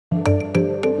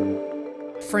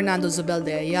Fernando Zobel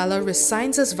de Ayala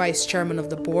resigns as Vice Chairman of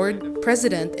the Board,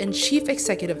 President, and Chief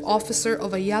Executive Officer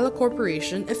of Ayala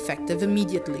Corporation effective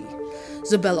immediately.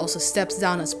 Zobel also steps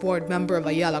down as board member of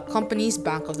Ayala Companies,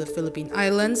 Bank of the Philippine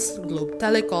Islands, Globe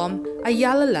Telecom,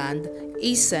 Ayala Land,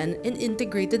 ASEN, and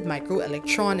Integrated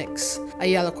Microelectronics.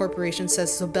 Ayala Corporation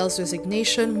says Zobel's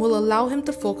resignation will allow him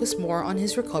to focus more on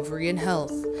his recovery and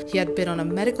health. He had been on a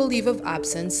medical leave of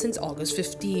absence since August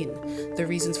 15. The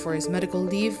reasons for his medical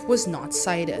leave was not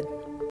cited.